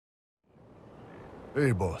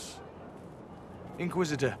Hey, boss.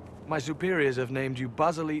 Inquisitor, my superiors have named you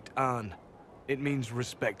Basalit-An. It means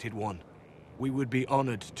respected one. We would be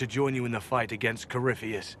honored to join you in the fight against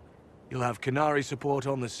Corypheus. You'll have Canary support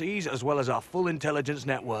on the seas, as well as our full intelligence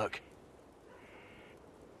network.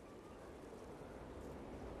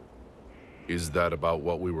 Is that about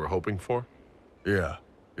what we were hoping for? Yeah,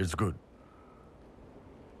 it's good.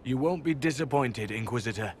 You won't be disappointed,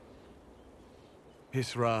 Inquisitor.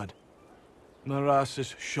 Hisrad.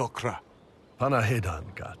 Marasis Shokra.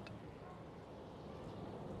 Panahedan, Gat.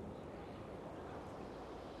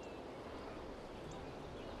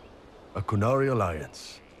 A Kunari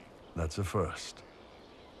alliance. That's a first.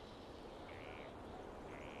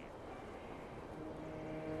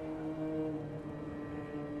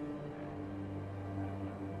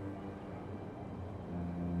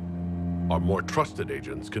 Our more trusted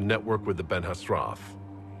agents can network with the Ben Hasrath.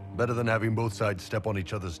 Better than having both sides step on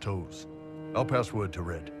each other's toes. I'll pass word to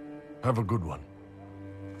Red. Have a good one.